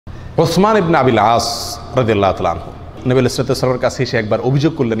ওসমান ইবনে আবিল আস রাদিয়াল্লাহু তাআলা আনহু নবী সাল্লাল্লাহু আলাইহি ওয়াসাল্লামের কাছে এসে একবার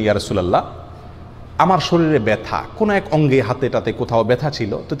অভিযোগ করলেন, ইয়া রাসূলুল্লাহ, আমার শরীরে ব্যথা, কোনো এক অঙ্গে হাতে টাতে কোথাও ব্যথা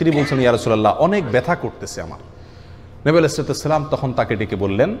ছিল। তো তিনি বলছেন, ইয়া রাসূলুল্লাহ, অনেক ব্যথা করতেছে আমার। নবী সাল্লাল্লাহু আলাইহি ওয়াসাল্লাম তখন তাকে ডেকে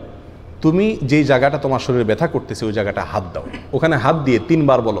বললেন, তুমি যেই জায়গাটা তোমার শরীরে ব্যথা করতেছে ওই জায়গাটা হাত দাও, ওখানে হাত দিয়ে 3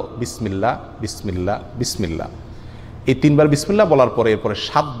 বার বলো বিসমিল্লাহ বিসমিল্লাহ বিসমিল্লাহ। এই 3 বার বিসমিল্লাহ বলার পরে এরপরে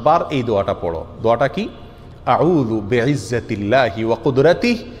 7 বার এই দোয়াটা পড়ো। দোয়াটা কি? আউযু বিইজ্জাতিল্লাহি ওয়া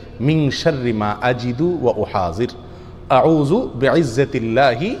কুদরাতিহি মিন শাররি মা আজিদু ওয়া উহাজির। আউযু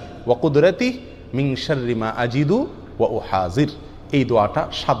বিইজ্জাতিল্লাহি ওয়া কুদরাতিহি মিন শাররি মা আজিদু ওয়া উহাজির। এই দোয়াটা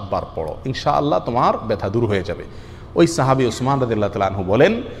 7 বার পড়ো, ইনশাআল্লাহ তোমার ব্যথা দূর হয়ে যাবে। ওই সাহাবী ওসমান রাদিয়াল্লাহু তাআলা আনহু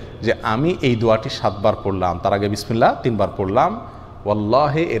বলেন যে আমি এই দোয়াটি 7 বার পড়লাম, তার আগে বিসমিল্লাহ 3 বার পড়লাম,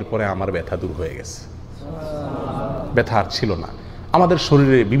 ওয়াল্লাহি এরপরে আমার ব্যথা দূর হয়ে গেছে, ব্যথা আর ছিল না। আমাদের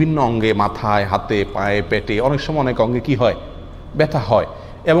শরীরে বিভিন্ন অঙ্গে, মাথায়, হাতে, পায়ে, পেটে, অনেক সময় অনেক অঙ্গে কি হয়? ব্যথা হয়,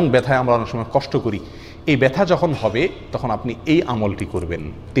 এবং ব্যথায় আমরা অনেক সময় কষ্ট করি। এই ব্যথা যখন হবে তখন আপনি এই আমলটি করবেন,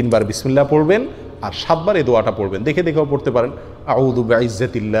 3 বার বিসমিল্লাহ পড়বেন আর 7 বার এই দোয়াটা পড়বেন। দেখে দেখেও পড়তে পারেন, আউযু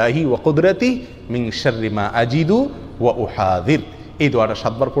বিইজ্জাতিল্লাহি ওয়া কুদরাতিহি মিন শাররি মা আজিদু ওয়া উহাজির। এই দোয়াটা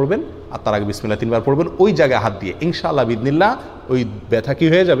 7 বার পড়বেন আর তার আগে বিসমিল্লাহ 3 বার পড়বেন, ওই জায়গায় হাত দিয়ে ইনশাআল্লাহ বিইذনিল্লাহ ওই ব্যথা কি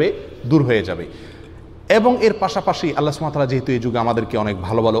হয়ে যাবে? দূর হয়ে যাবে। এবং এর পাশাপাশি আল্লাহ সুবহানাহু ওয়া তাআলা যেহেতু এই যুগে আমাদেরকে অনেক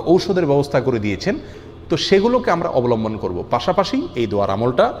ভালো ভালো ঔষধের ব্যবস্থা করে দিয়েছেন, তো সেগুলোকে আমরা অবলম্বন করব, পাশাপাশি এই দোয়ার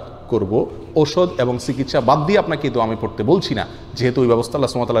আমলটা করব। ঔষধ এবং চিকিৎসা বাদ দিয়ে আপনাকে এই দোয়া আমি পড়তে বলছি না, যেহেতু ওই ব্যবস্থা আল্লাহ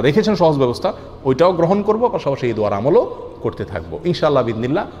সুবহানাহু ওয়া তাআলা রেখেছেন সহজ ব্যবস্থা, ওইটাও গ্রহণ করব, পাশাপাশি এই দোয়ার আমলও করতে থাকবো। ইনশাআল্লাহ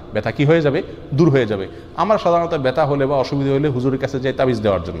বিইذনিল্লাহ ব্যথা কি হয়ে যাবে? দূর হয়ে যাবে। আমরা সাধারণত ব্যথা হলে বা অসুবিধা হলে হুজুরের কাছে যাই তাবিজ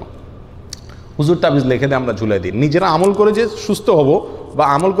দেওয়ার জন্য। হুজুর তাবিজ লিখে দিয়ে আমরা ঝুলাই দিই, নিজেরা আমল করে যে সুস্থ হব বা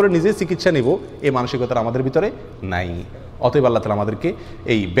আমল করে নিজে চিকিৎসা নিব এই মানসিকতা আমাদের ভিতরে নাই। অতএব আল্লাহ তাআলা আমাদেরকে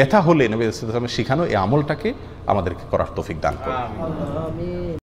এই ব্যথা হলে নবী সাল্লাল্লাহু আলাইহি ওয়াসাল্লামের শিখানো এই আমলটাকে আমাদেরকে করার তৌফিক দান করুন।